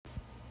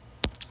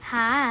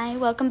Hi,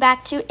 welcome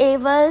back to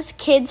Ava's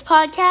Kids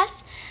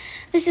Podcast.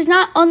 This does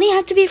not only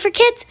have to be for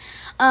kids,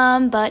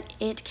 but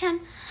it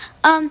can.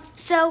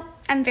 So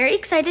I'm very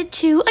excited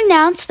to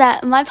announce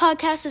that my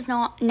podcast is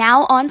now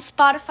on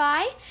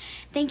Spotify.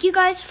 Thank you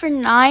guys for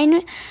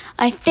 9,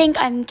 I think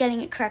I'm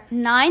getting it correct,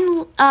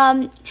 9,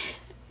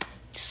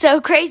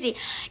 so crazy,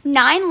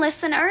 9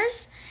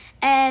 listeners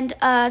and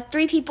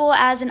 3 people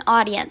as an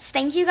audience.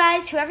 Thank you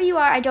guys, whoever you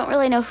are. I don't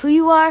really know who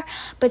you are,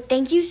 but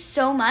thank you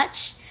so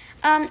much.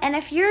 And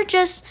if you're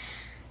just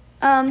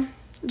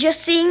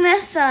seeing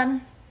this,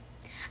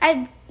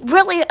 I'd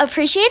really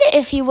appreciate it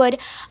if you would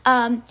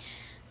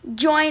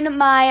join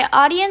my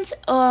audience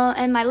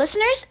and my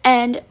listeners,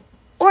 and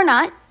or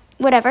not,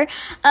 whatever.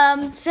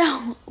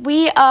 So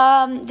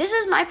this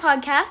is my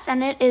podcast,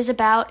 and it is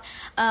about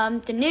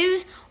the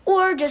news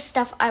or just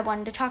stuff I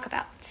wanted to talk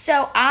about.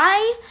 So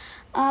I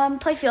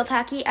play field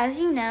hockey, as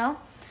you know,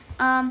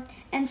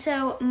 and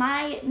so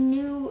my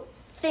new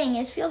thing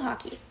is field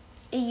hockey.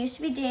 It used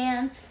to be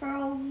dance for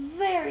a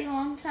very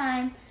long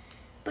time,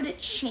 but it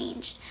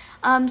changed.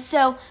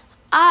 So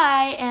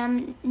I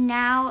am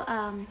now,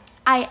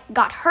 I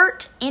got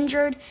hurt,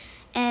 injured,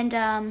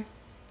 and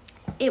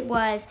it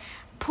was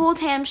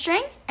pulled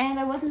hamstring, and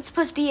I wasn't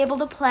supposed to be able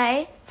to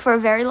play for a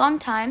very long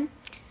time.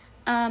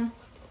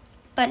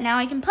 But now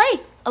I can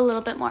play a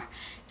little bit more.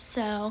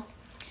 So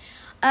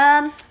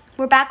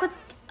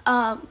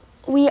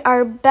we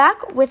are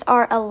back with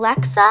our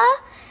Alexa,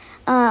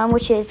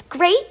 which is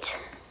great.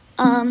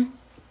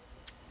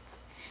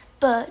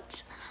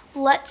 But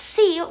let's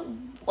see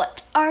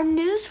what our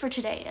news for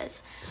today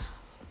is.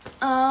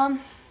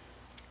 I'm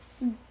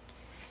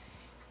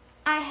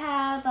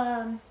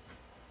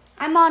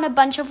on a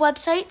bunch of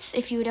websites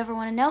if you would ever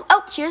want to know.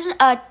 Oh, here's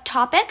a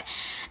topic.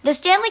 The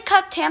Stanley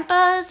Cup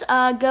Tampas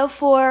goes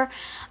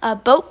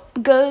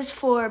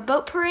for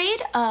boat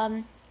parade.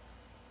 If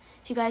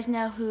you guys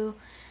know who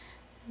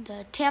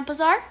the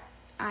Tampas are,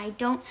 I'm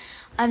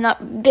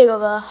not big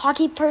of a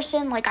hockey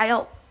person. Like, I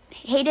don't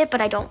hate it, but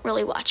I don't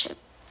really watch it.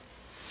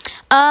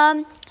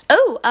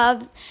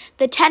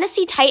 The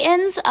Tennessee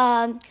Titans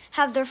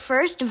have their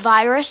first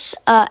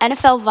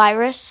NFL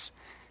virus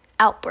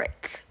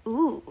outbreak.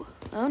 Ooh,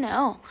 oh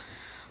no.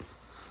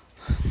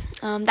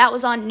 That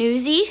was on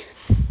Newsy.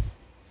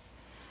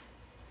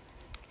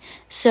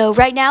 So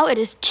right now it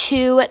is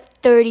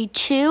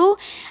 2:32,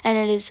 and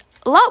it is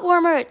a lot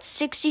warmer at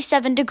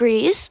 67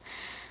 degrees.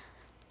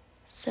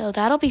 So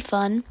that'll be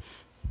fun.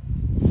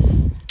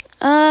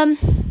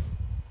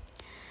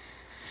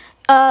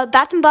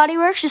 Bath & Body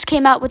Works just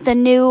came out with a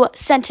new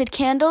scented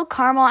candle,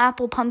 Caramel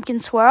Apple Pumpkin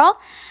Swirl.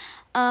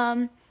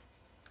 So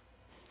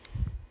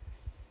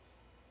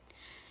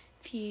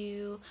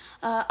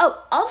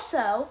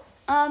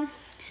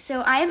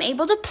I am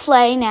able to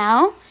play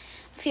now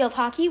field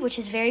hockey, which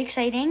is very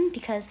exciting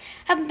because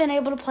I haven't been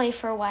able to play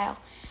for a while.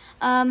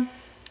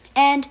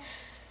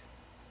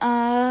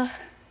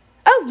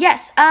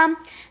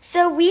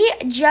 So we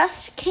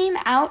just came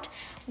out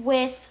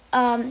with,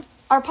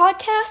 our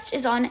podcast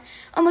is on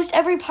almost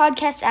every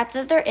podcast app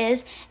that there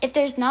is. If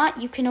there's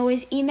not, you can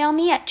always email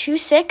me at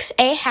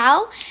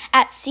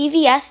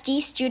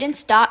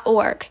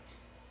 26ahal@cvsdstudents.org.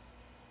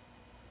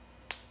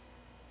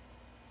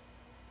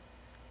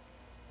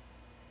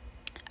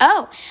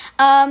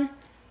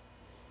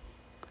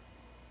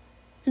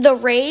 The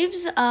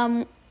Raves,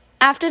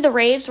 after the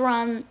Raves were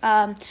on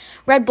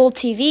Red Bull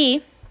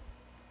TV,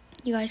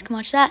 you guys can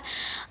watch that.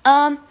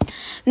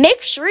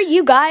 Make sure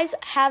you guys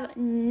have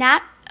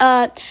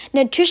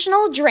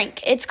nutritional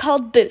drink. It's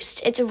called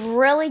Boost. It's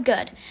really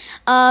good.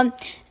 I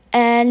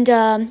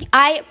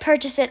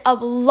purchase it a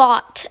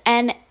lot,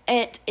 and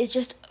it is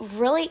just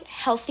really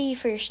healthy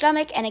for your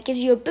stomach, and it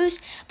gives you a boost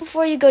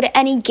before you go to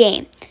any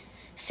game.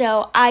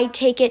 So I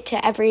take it to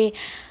every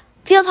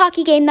field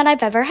hockey game that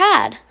I've ever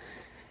had.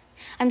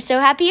 I'm so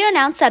happy to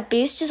announce that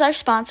Boost is our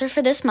sponsor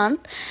for this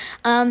month.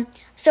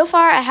 So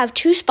far, I have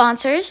 2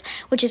 sponsors,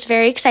 which is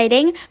very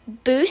exciting.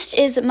 Boost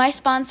is my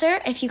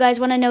sponsor. If you guys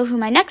want to know who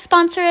my next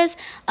sponsor is,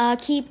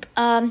 hit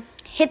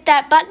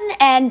that button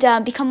and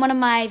become one of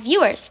my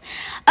viewers.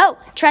 Oh,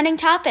 trending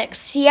topics.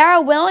 Sierra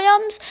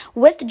Williams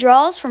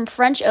withdraws from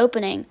French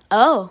Opening.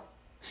 Oh.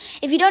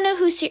 If you don't know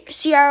who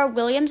Sierra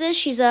Williams is,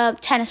 she's a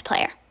tennis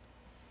player.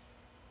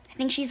 I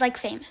think she's,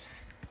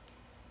 famous.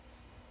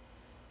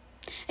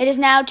 It is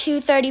now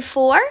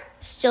 2:34,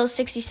 still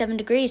 67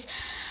 degrees.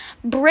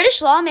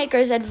 British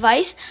lawmakers'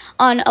 advice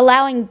on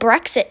allowing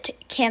Brexit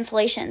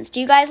cancellations. Do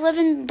you guys live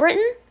in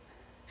Britain?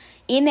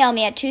 Email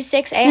me at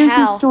 26ahal. Here's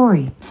the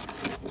story.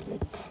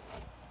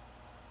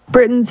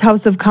 Britain's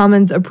House of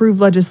Commons approved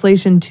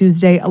legislation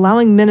Tuesday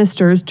allowing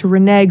ministers to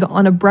renege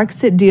on a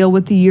Brexit deal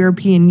with the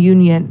European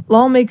Union.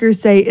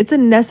 Lawmakers say it's a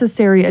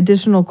necessary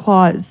additional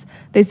clause.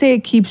 They say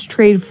it keeps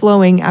trade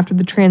flowing after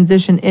the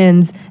transition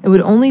ends and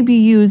would only be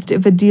used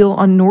if a deal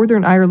on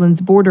Northern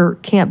Ireland's border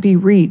can't be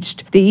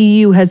reached. The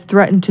EU has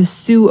threatened to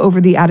sue over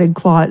the added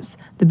clause.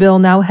 The bill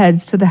now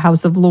heads to the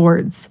House of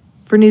Lords.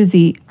 For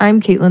Newsy,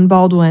 I'm Caitlin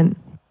Baldwin.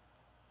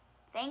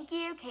 Thank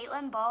you,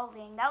 Caitlin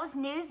Baldwin. That was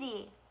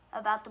Newsy.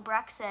 about the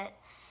Brexit.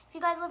 If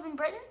you guys live in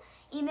Britain,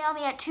 email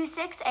me at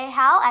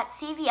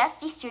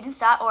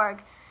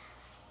 26ahal@cvsdstudents.org.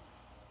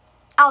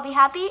 I'll be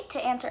happy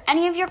to answer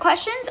any of your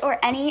questions or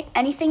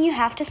anything you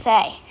have to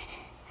say.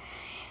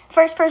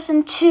 First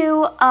person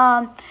to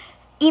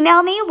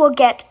email me will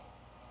get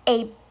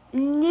a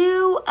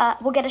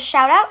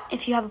shout out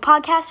if you have a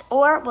podcast,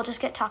 or we'll just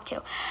get talked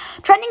to.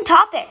 Trending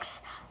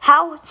topics: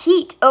 how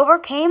Heat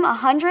overcame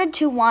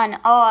 100-1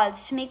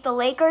 odds to make the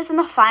Lakers in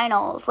the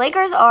finals.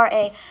 Lakers are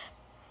a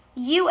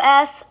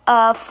U.S.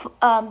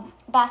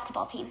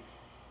 Basketball team.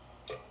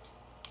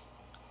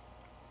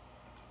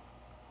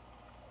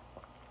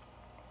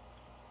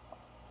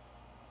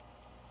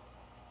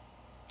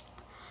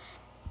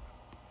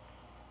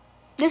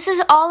 This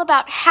is all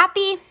about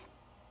happy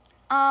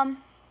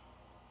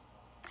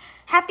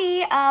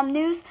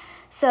news,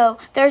 so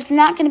there's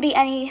not going to be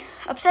any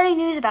upsetting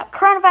news about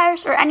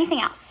coronavirus or anything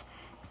else.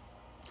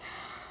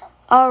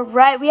 All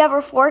right, we have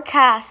our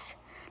forecast.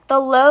 The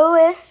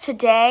lowest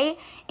today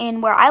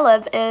in where I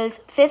live is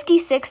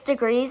 56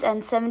 degrees,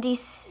 and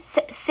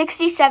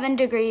 67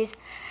 degrees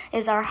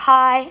is our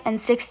high,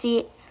 and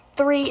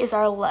 63 is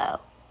our low.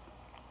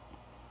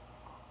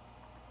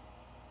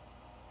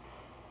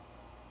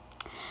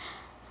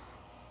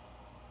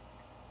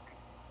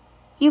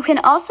 You can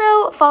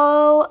also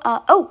follow,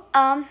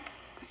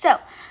 so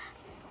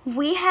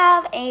we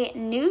have a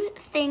new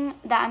thing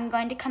that I'm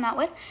going to come out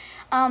with.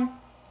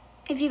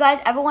 If you guys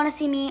ever want to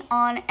see me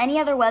on any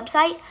other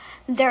website,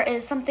 there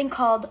is something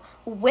called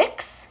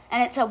Wix,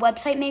 and it's a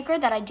website maker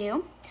that I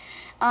do.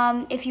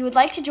 If you would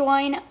like to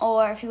join,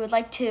 or if you would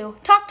like to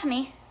talk to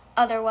me,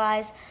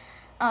 otherwise,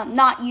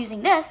 not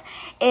using this,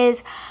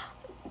 is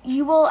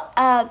you will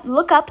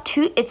look up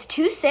it's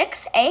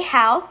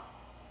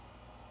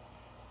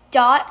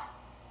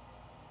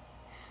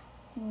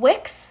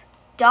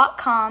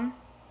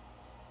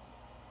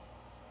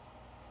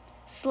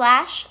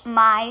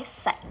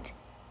site.